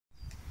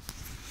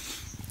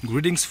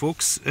Greetings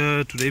folks,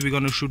 today we're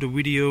gonna shoot a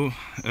video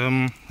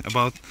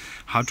about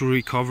how to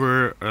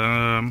recover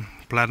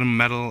platinum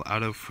metal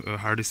out of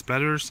hard disk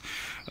splatters.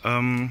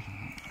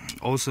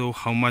 Also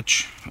how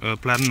much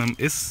platinum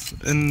is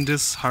in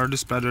this hard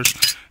disk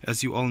splatters.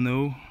 As you all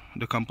know,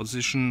 the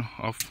composition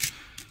of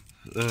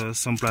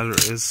some splatter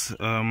is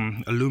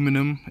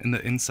aluminum in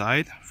the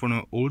inside for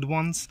the old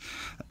ones,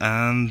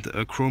 and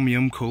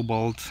chromium,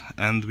 cobalt,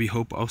 and we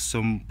hope of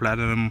some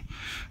platinum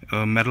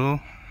metal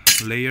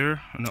layer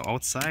on the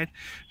outside.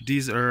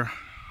 These are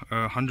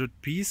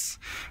 100 piece.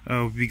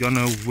 We're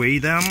gonna weigh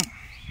them,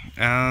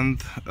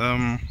 and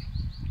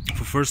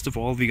first of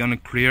all we're gonna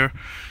clear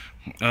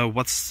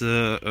what's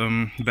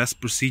the best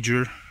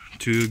procedure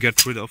to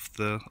get rid of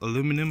the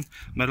aluminum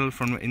metal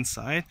from the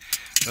inside.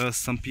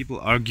 Some people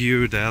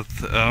argue that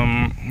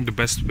the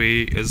best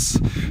way is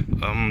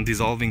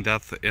dissolving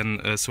that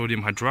in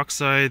sodium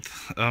hydroxide.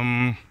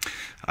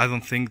 I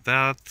don't think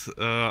that.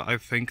 I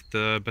think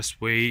the best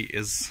way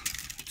is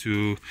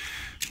to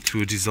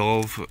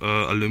dissolve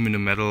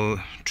aluminum metal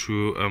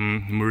through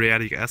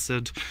muriatic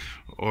acid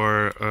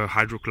or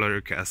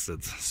hydrochloric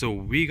acid. So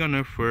we're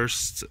gonna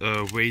first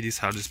weigh these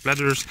hard disk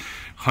splatters.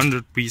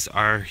 100 pieces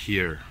are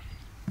here.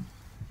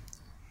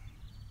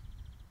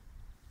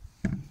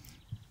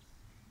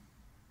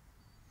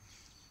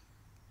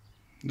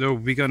 So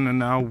we're gonna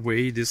now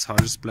weigh these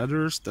hard disk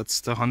splatters.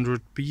 That's the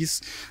 100 piece.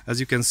 As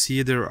you can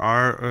see, there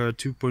are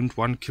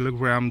 2.1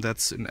 kilogram.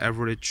 That's an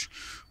average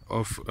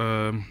of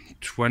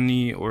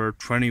 20 or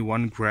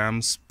 21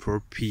 grams per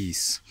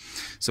piece.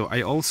 So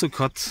I also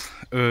cut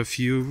a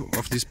few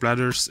of these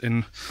splatters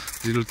in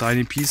little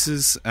tiny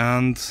pieces,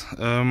 and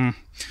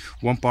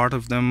one part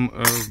of them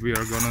we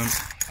are gonna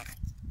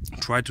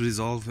try to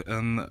dissolve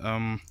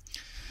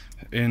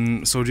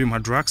in sodium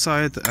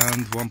hydroxide,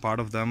 and one part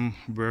of them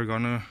we're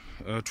gonna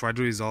try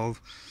to dissolve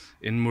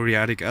in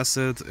muriatic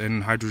acid,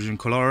 in hydrogen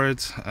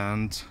chloride,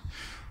 and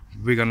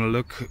we're gonna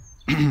look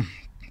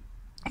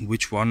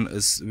which one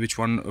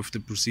of the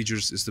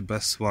procedures is the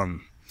best one.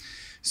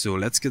 So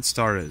let's get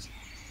started.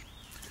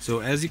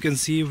 So as you can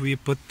see, we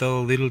put the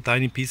little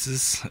tiny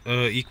pieces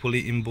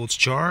equally in both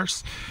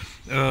jars.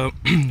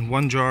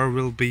 One jar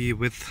will be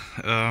with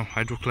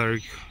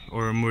hydrochloric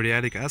or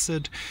muriatic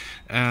acid,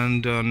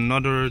 and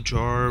another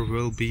jar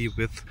will be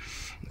with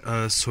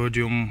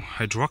sodium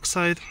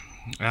hydroxide,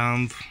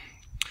 and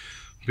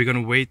we're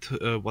gonna wait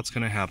what's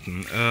gonna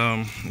happen.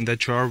 In that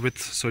jar with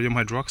sodium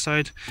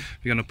hydroxide,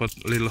 we're gonna put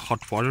a little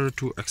hot water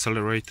to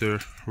accelerate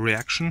the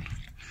reaction.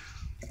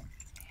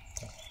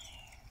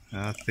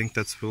 I think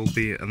that will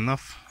be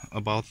enough,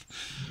 about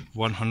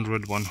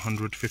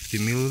 100-150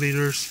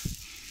 milliliters.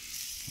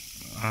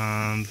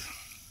 And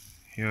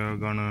here we're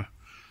gonna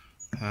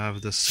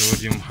have the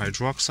sodium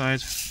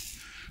hydroxide.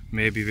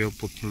 Maybe we'll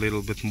put a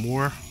little bit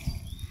more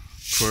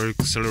to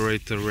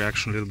accelerate the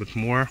reaction a little bit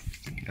more.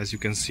 As you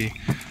can see,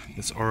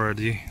 it's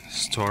already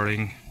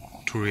starting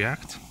to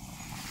react.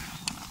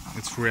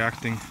 It's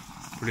reacting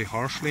pretty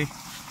harshly.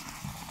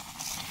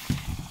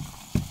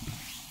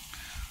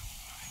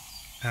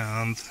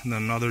 And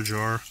another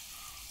jar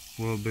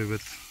will be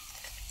with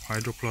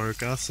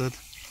hydrochloric acid,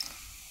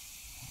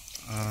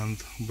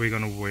 and we're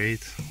gonna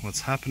wait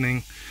what's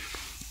happening.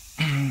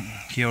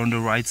 Here on the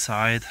right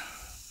side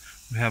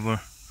we have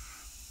a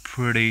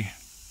pretty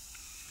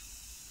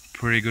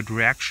good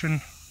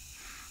reaction,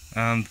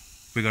 and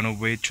we're gonna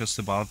wait just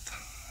about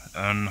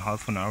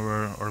half an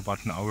hour or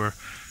about an hour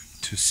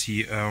to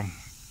see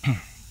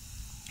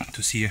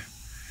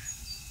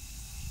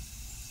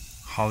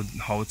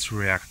how it's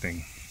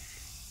reacting.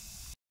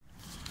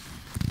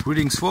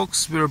 Greetings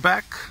folks, we're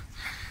back.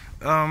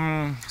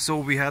 So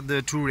we had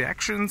the two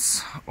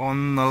reactions.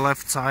 On the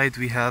left side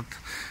we had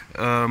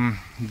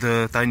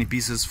the tiny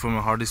pieces from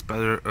a hard disk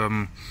splatter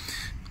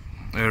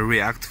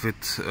react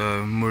with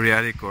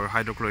muriatic or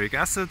hydrochloric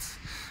acid,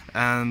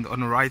 and on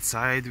the right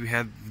side we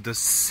had the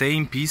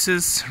same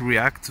pieces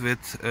react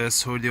with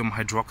sodium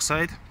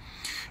hydroxide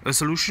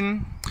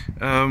solution.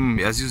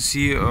 As you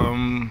see,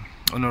 on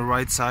the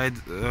right side,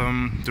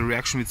 the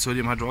reaction with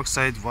sodium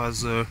hydroxide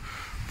was a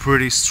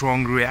pretty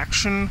strong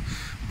reaction,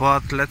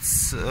 but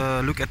let's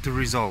look at the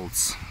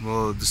results.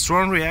 Well, the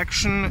strong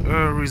reaction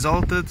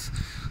resulted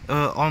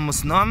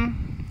almost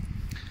none.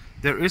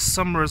 There is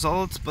some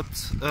results,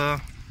 but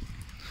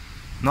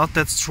not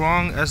that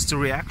strong as the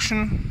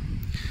reaction.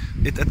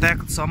 It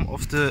attacked some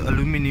of the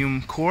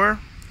aluminum core,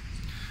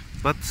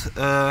 but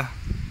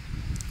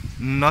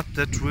not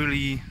that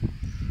really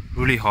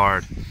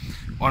hard.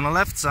 On the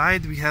left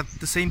side we had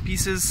the same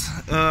pieces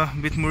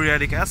with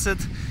muriatic acid.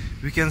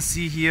 We can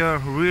see here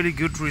really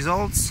good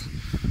results.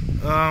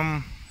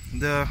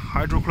 The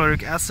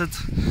hydrochloric acid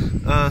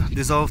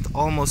dissolved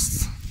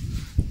almost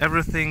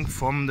everything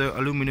from the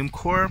aluminum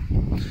core.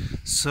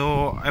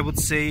 So I would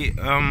say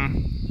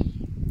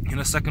in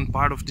the second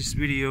part of this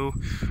video,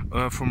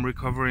 from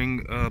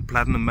recovering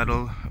platinum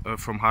metal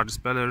from hard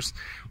disk splatters,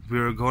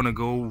 we're gonna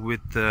go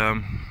with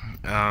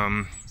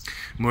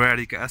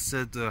muriatic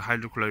acid,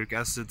 hydrochloric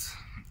acid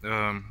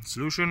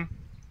solution.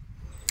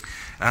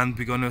 and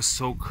we're gonna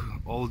soak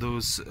all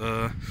those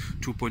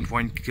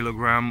 2.1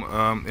 kilogram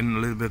in a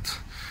little bit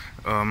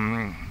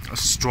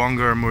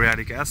stronger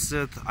muriatic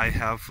acid. I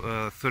have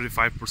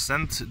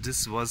 35%.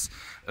 This was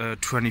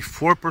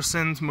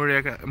 24%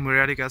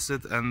 muriatic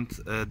acid, and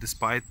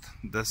despite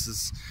this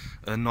is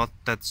not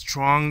that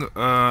strong,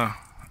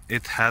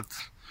 it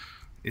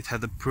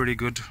had a pretty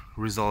good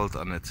result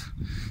on it.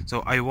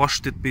 So I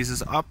washed the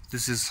pieces up.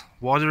 This is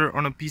water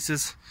on the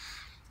pieces,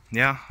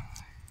 yeah,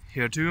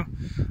 here too.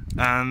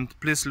 And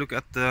please look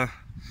at the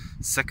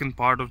second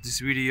part of this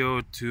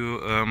video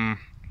to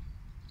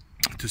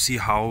see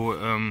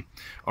how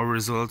our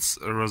results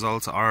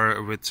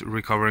are with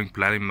recovering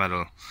platinum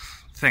metal.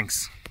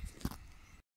 Thanks.